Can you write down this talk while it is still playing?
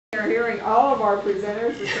We're hearing all of our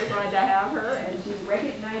presenters. We're so glad to have her, and she's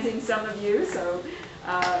recognizing some of you. So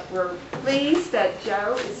we're pleased that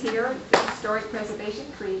Joe is here. The Historic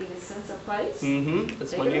Preservation, Creating a Sense of Place.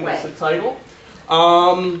 That's my name. That's the title.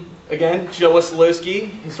 Again, Joe Wesolowski,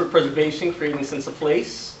 Historic Preservation, Creating a Sense of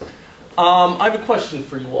Place. I have a question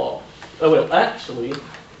for you all. Oh, well, actually, I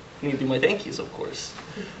need to do my thank yous, of course.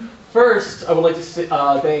 First, I would like to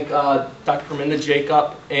thank Dr. Perminda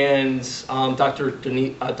Jacob and Dr.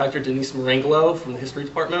 Denise Marangelo from the History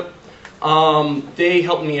Department. They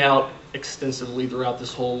helped me out extensively throughout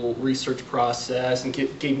this whole research process and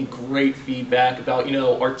gave me great feedback about, you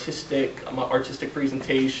know, my artistic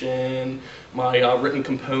presentation, my written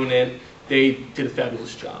component. They did a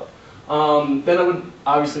fabulous job. Then I would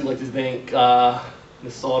obviously like to thank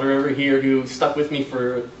Ms. Salter over here, who stuck with me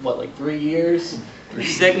for, what, like 3 years? Through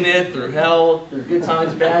sickness, through health, through good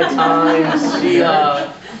times, bad times.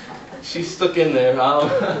 She stuck in there.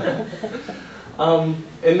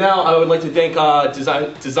 And now I would like to thank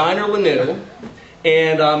designer Lanu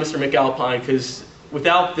and Mr. McAlpine, because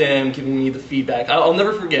without them giving me the feedback, I'll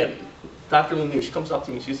never forget. Dr. Lanu, she comes up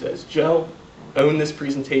to me and she says, "Joe, own this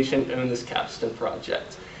presentation, own this capstone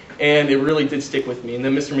project." And it really did stick with me. And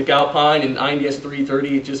then Mr. McAlpine and INDS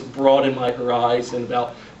 330, it just broadened my horizon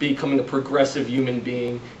about becoming a progressive human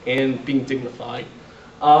being and being dignified.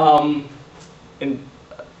 The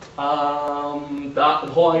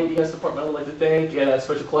whole INDS department I'd like to thank,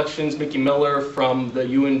 Special Collections, Mickey Miller from the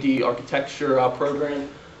UND Architecture program,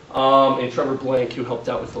 and Trevor Blank, who helped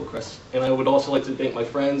out with Hillcrest. And I would also like to thank my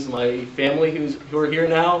friends, my family who are here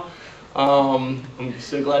now. I'm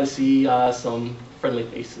so glad to see some friendly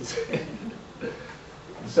faces.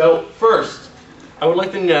 So first, I would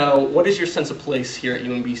like to know, what is your sense of place here at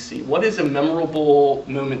UMBC? What is a memorable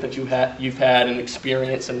moment that you've had an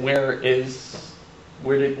experience, and where did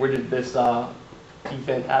this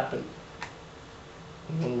event happen?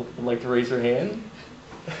 Anyone would like to raise their hand?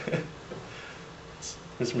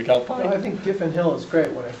 Mr. McAlpine? Well, I think Giffen Hill is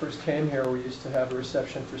great. When I first came here, we used to have a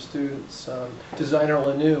reception for students. Designer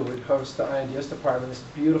Lanu would host the INDS department. This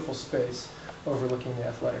beautiful space overlooking the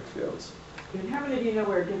athletic fields. And how many of you know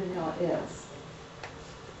where Giffen Hill is?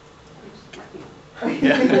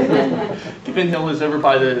 Yeah. Giffen Hill is over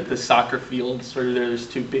by the soccer fields. Where there's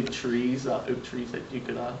two big trees, oak trees that you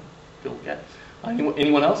could go look at.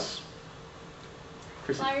 Anyone else?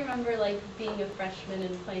 Well, I remember being a freshman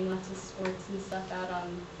and playing lots of sports and stuff out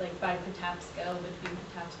on by Patapsco, between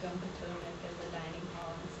Patapsco and Potomac as a dining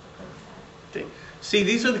hall and stuff like that. Okay. See,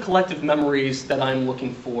 these are the collective memories that I'm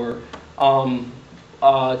looking for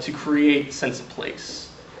to create a sense of place.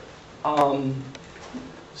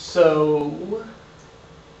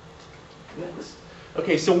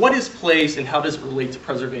 Okay, so what is place and how does it relate to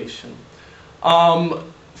preservation?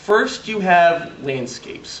 First, you have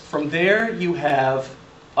landscapes. From there, you have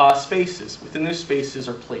spaces. Within those spaces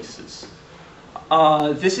are places.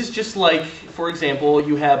 This is just like, for example,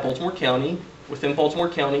 you have Baltimore County. Within Baltimore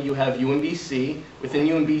County, you have UMBC. Within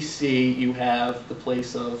UMBC, you have the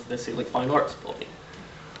place of, let's say, Fine Arts Building.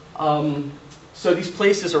 So these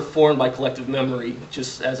places are formed by collective memory,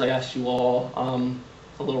 just as I asked you all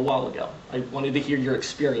a little while ago. I wanted to hear your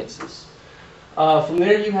experiences. From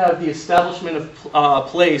there, you have the establishment of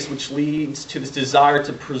place, which leads to this desire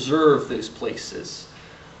to preserve those places.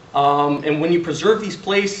 And when you preserve these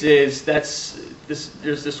places, there's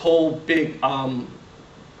this whole big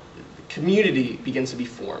community begins to be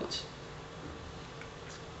formed.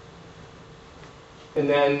 And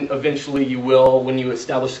then eventually you will, when you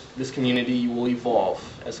establish this community, you will evolve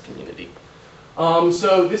as a community.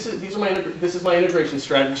 So this is my integration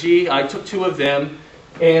strategy. I took two of them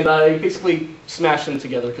and I basically smashed them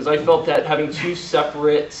together because I felt that having two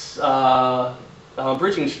separate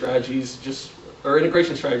bridging strategies or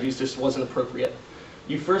integration strategies just wasn't appropriate.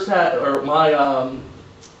 You first had, or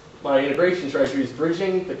my integration strategy is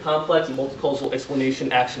bridging the complex and multicultural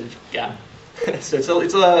explanation action gap. So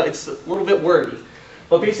it's a little bit wordy,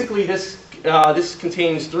 but basically this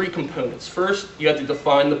contains three components. First, you have to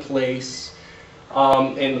define the place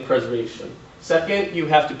and the preservation. Second, you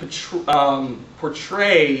have to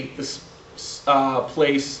portray this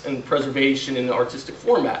place and preservation in an artistic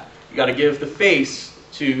format. You got to give the face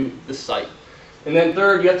to the site. And then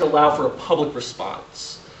third, you have to allow for a public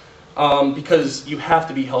response because you have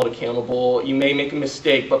to be held accountable. You may make a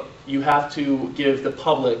mistake, but you have to give the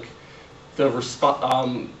public the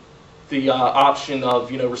option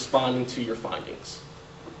of responding to your findings.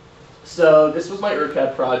 So this was my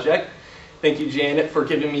ERCAD project. Thank you, Janet, for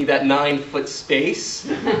giving me that 9-foot space.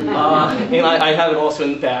 And I have it also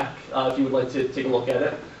in the back, if you would like to take a look at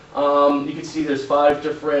it. You can see there's 5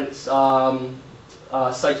 different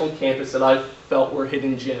sites on campus that I felt were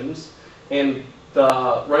hidden gems. And the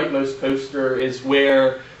rightmost poster is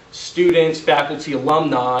where students, faculty,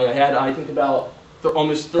 alumni, I had, I think, about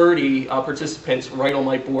almost 30 participants write on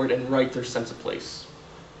my board and write their sense of place.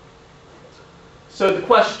 So the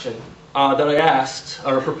question that I asked,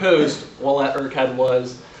 or proposed while at ERCAD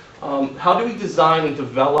was, how do we design and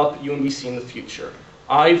develop UMBC in the future?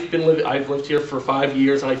 I've lived here for 5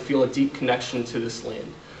 years, and I feel a deep connection to this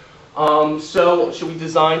land. So should we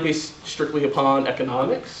design based strictly upon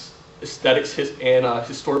economics, aesthetics, and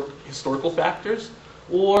historical factors,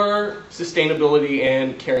 or sustainability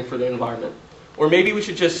and caring for the environment? Or maybe we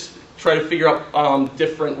should just try to figure out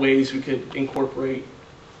different ways we could incorporate,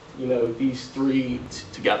 these three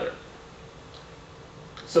together.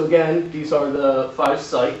 So again, these are the 5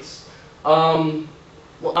 sites. Well,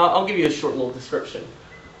 I'll give you a short little description.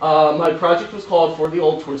 My project was called For the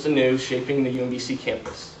Old Towards the New, Shaping the UMBC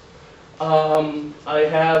Campus. I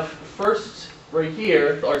have first, right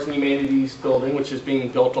here, the Arts and Humanities building, which is being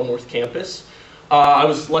built on North Campus. I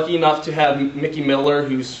was lucky enough to have Mickey Miller,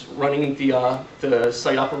 who's running the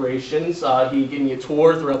site operations. He gave me a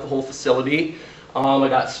tour throughout the whole facility. I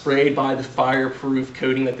got sprayed by the fireproof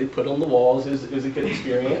coating that they put on the walls. It was a good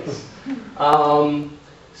experience.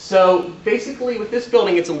 So basically with this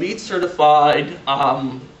building, it's a LEED certified,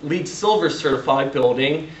 LEED Silver certified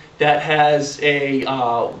building that has a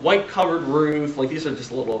white covered roof. Like, these are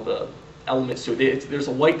just a little of the elements to it. There's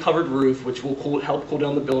a white covered roof which will help cool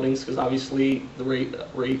down the buildings, because obviously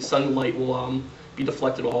the sunlight will be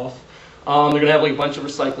deflected off. They're going to have like a bunch of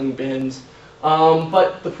recycling bins.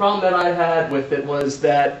 But the problem that I had with it was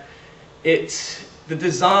that the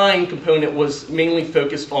design component was mainly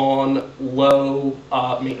focused on low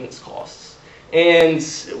maintenance costs. And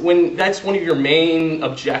when that's one of your main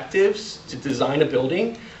objectives to design a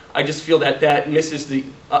building, I just feel that that misses the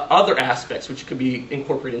other aspects which could be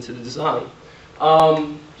incorporated into the design.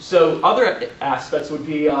 So other aspects would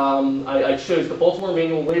be, I chose the Baltimore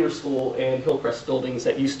Manual Labor School and Hillcrest buildings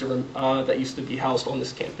that used to be housed on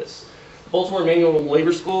this campus. The Baltimore Manual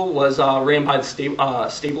Labor School was ran by the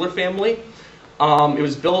Stabler family. It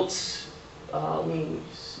was built, let me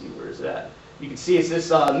see, where is that? You can see it's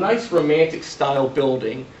this nice romantic style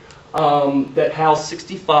building that housed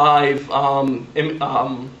 65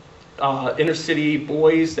 inner city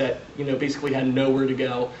boys that basically had nowhere to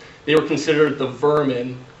go. They were considered the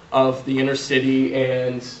vermin of the inner city,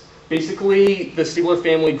 and basically the Stabler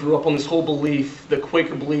family grew up on this whole belief, the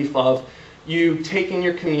Quaker belief of, you take in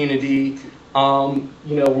your community,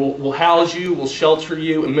 we'll house you, we'll shelter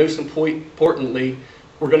you, and most importantly,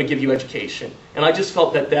 we're going to give you education. And I just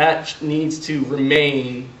felt that that needs to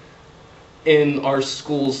remain in our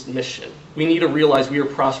school's mission. We need to realize we are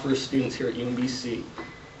prosperous students here at UMBC.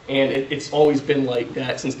 And it's always been like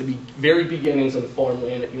that since the very beginnings of the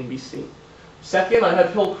farmland at UMBC. Second, I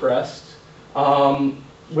have Hillcrest,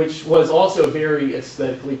 which was also a very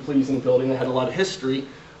aesthetically pleasing building that had a lot of history.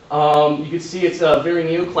 You can see it's a very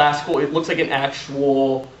neoclassical. It looks like an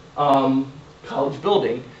actual college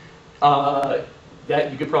building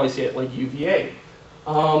that you could probably see at like UVA.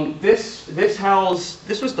 This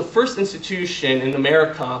was the first institution in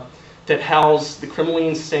America that housed the criminally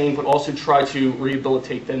insane, but also tried to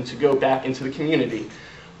rehabilitate them to go back into the community.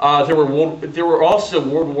 There were also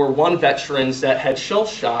World War I veterans that had shell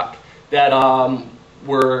shock that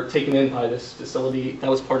were taken in by this facility that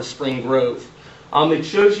was part of Spring Grove. They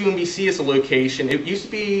chose UMBC as a location. It used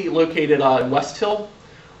to be located in West Hill,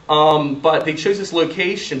 but they chose this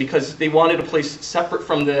location because they wanted a place separate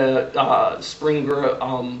from the Spring Grove,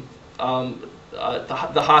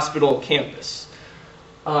 the hospital campus.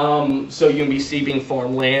 So UMBC being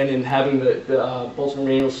farmland and having the Baltimore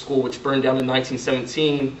Manual School, which burned down in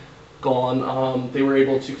 1917, gone, they were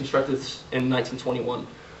able to construct this in 1921.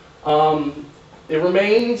 It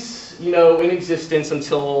remains, in existence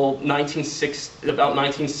until about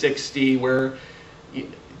 1960, where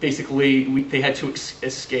basically they had 2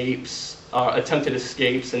 attempted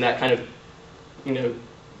escapes, and that kind of,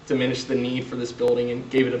 diminished the need for this building and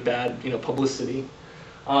gave it a bad, publicity.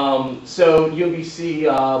 So UMBC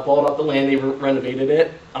bought up the land, they renovated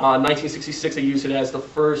it. 1966, they used it as the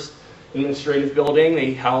first administrative building.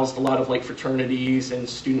 They housed a lot of fraternities and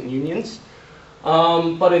student unions.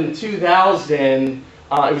 But in 2000,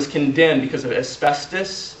 it was condemned because of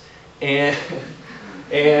asbestos, and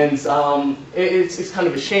it's kind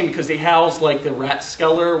of a shame because they housed the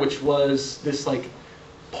Rathskeller, which was this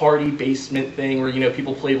party basement thing where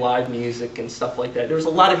people play live music and stuff like that. There was a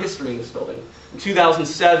lot of history in this building. In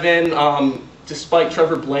 2007, despite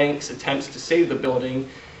Trevor Blank's attempts to save the building,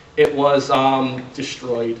 it was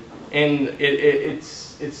destroyed. And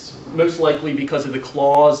it's most likely because of the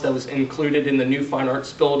clause that was included in the new fine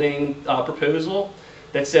arts building proposal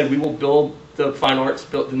that said we will build the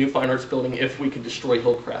new fine arts building if we could destroy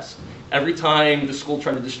Hillcrest. Every time the school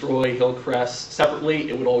tried to destroy Hillcrest separately,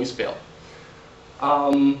 it would always fail.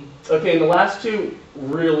 Okay, and the last two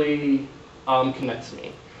really connect to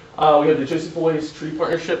me. We have the Joseph Boys Tree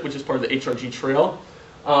Partnership, which is part of the HRG Trail,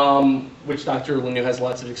 which Dr. Lanu has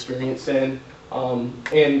lots of experience in. And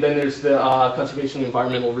then there's the Conservation and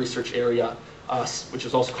Environmental Research Area, which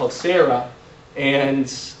is also called SARA.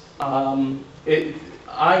 And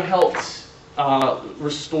I helped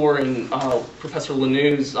restore in Professor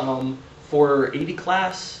Lanu's 480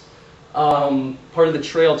 class part of the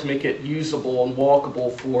trail to make it usable and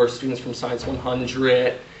walkable for students from Science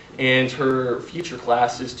 100 and her future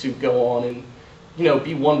classes to go on and, you know,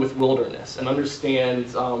 be one with wilderness and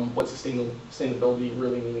understand what sustainability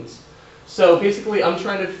really means. So basically, I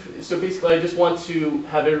just want to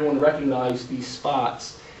have everyone recognize these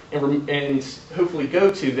spots and hopefully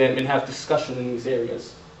go to them and have discussion in these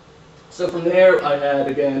areas. So from there, I had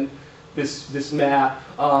again this map,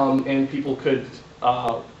 and people could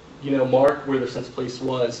mark where their sense of place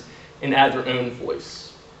was and add their own voice.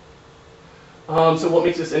 So what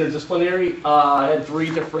makes this interdisciplinary? I had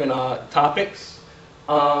 3 different topics: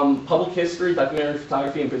 public history, documentary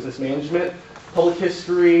photography, and business management. Public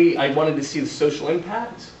history, I wanted to see the social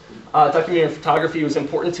impact. Documentary photography was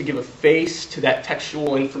important to give a face to that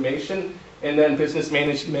textual information, and then business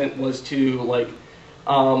management was to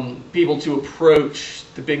be able to approach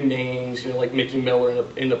the big names, like Mickey Miller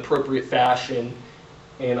in an appropriate fashion.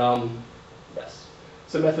 And yes,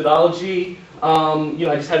 so methodology,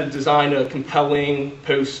 I just had to design a compelling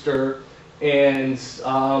poster and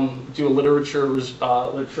do a literature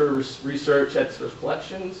research at source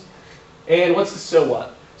collections. And what's the so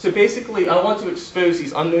what? So basically, I want to expose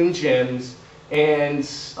these unknown gems and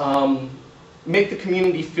make the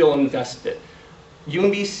community feel invested.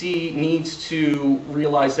 UMBC needs to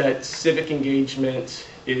realize that civic engagement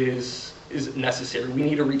is necessary. We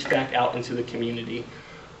need to reach back out into the community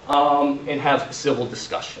and have civil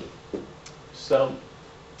discussion. So,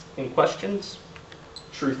 any questions?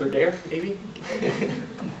 Truth or dare, maybe?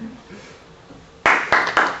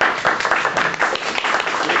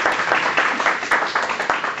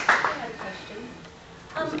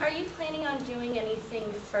 Are you planning on doing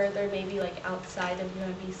anything further, maybe like outside of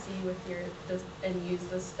UMBC with and use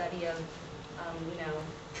the study of,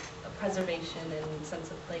 preservation and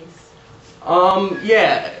sense of place?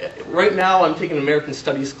 Yeah, right now I'm taking an American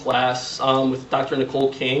Studies class with Dr.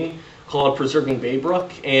 Nicole King called Preserving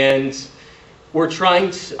Baybrook, and we're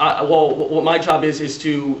trying to, what my job is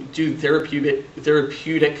to do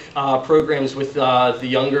therapeutic programs with the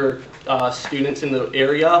younger students in the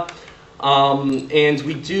area. And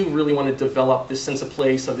we do really want to develop this sense of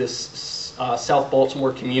place of this South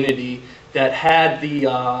Baltimore community that had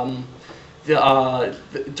during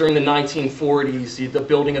the 1940s, the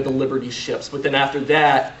building of the Liberty ships. But then after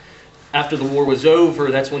that, after the war was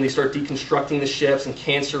over, that's when they started deconstructing the ships and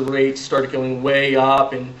cancer rates started going way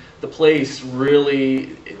up, and the place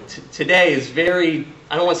really, today is very,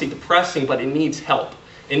 I don't want to say depressing, but it needs help.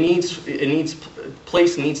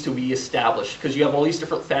 Place needs to be established because you have all these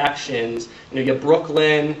different factions. You have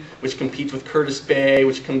Brooklyn, which competes with Curtis Bay,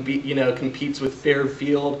 which competes with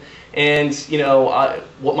Fairfield. And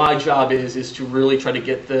what my job is to really try to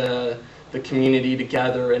get the community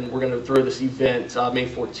together, and we're going to throw this event May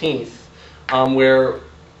 14th, where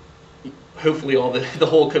hopefully all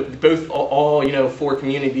 4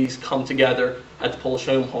 communities come together at the Polish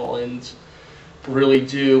Home Hall and really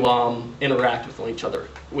do interact with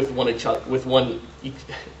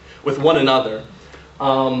one another,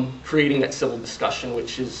 creating that civil discussion,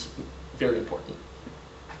 which is very important.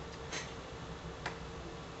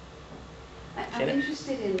 I'm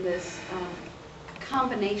interested in this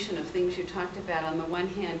combination of things you talked about. On the one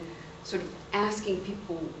hand, sort of asking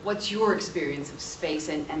people, what's your experience of space,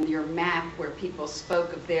 and your map where people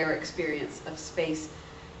spoke of their experience of space.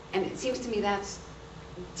 And it seems to me that's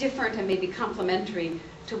different and maybe complementary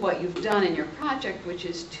to what you've done in your project, which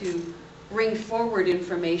is to bring forward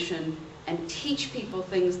information and teach people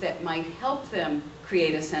things that might help them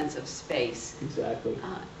create a sense of space. Exactly.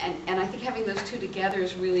 And I think having those two together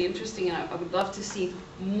is really interesting, and I would love to see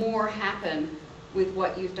more happen with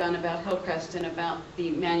what you've done about Hillcrest and about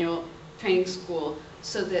the manual training school,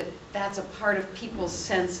 so that that's a part of people's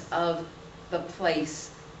sense of the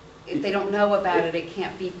place if they don't know about it, it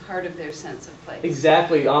can't be part of their sense of place.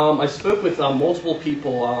 Exactly. I spoke with multiple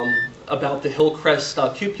people about the Hillcrest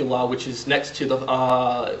cupola, which is next to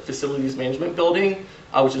the facilities management building,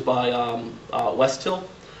 which is by West Hill.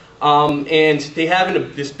 And they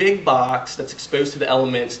have this big box that's exposed to the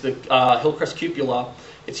elements, the Hillcrest cupola.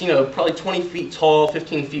 It's, probably 20 feet tall,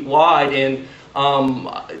 15 feet wide, and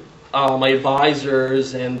my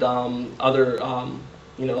advisors and other,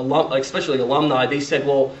 especially alumni, they said,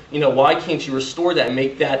 well, why can't you restore that and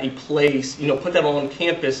make that a place, put that on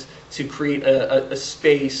campus to create a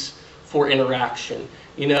space for interaction,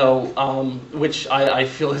 which I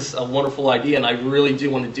feel is a wonderful idea, and I really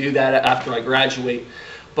do want to do that after I graduate.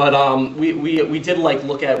 But we did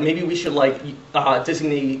look at, maybe we should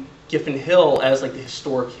designate Giffen Hill as the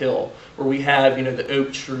historic hill, where we have the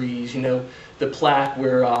oak trees, the plaque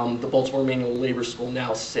where the Baltimore Manual Labor School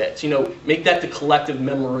now sits. Make that the collective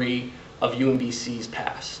memory of UMBC's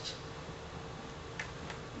past.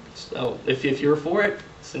 So if you're for it,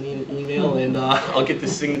 send me an email and I'll get the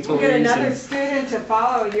signatories. We'll get another student to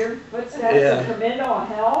follow your footsteps and come in to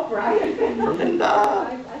help, right? I think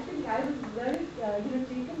I was very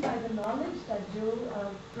taken by the knowledge that Joe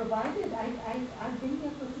provided. I've been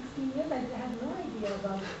here for 16 years. I had no idea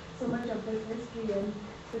about so much of this history, and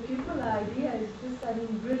the cupola idea is just,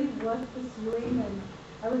 really worth pursuing. And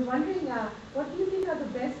I was wondering, what do you think are the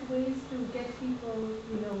best ways to get people,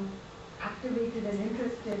 activated and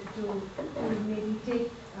interested to maybe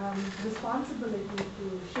take responsibility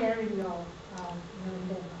to sharing your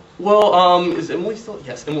endeavor? Well, is Emily still?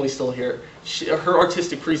 Yes, Emily's still here. Her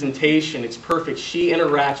artistic presentation, it's perfect. She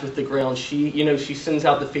interacts with the ground. She sends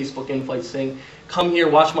out the Facebook invite saying, come here,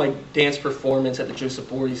 watch my dance performance at the Joseph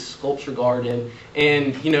Borges Sculpture Garden,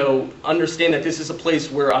 and, understand that this is a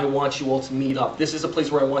place where I want you all to meet up. This is a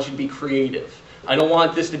place where I want you to be creative. I don't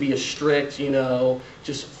want this to be a strict,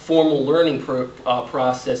 just formal learning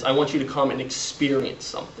process. I want you to come and experience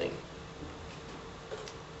something.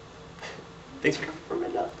 Thanks for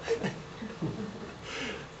coming up.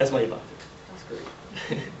 That's my advisor. That's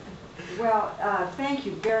great. Well, thank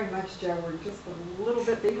you very much, Joe. We're just a little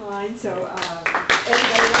bit behind, so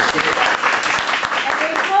everybody wants to go. And we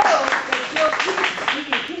hope that you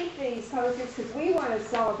can keep these posters, because we want to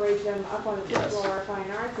celebrate them up on the fifth floor of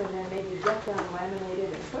Fine Arts, and then maybe get them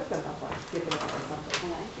laminated and put them up on Giffen or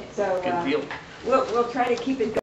something. I like it. So Good deal. we'll try to keep it going.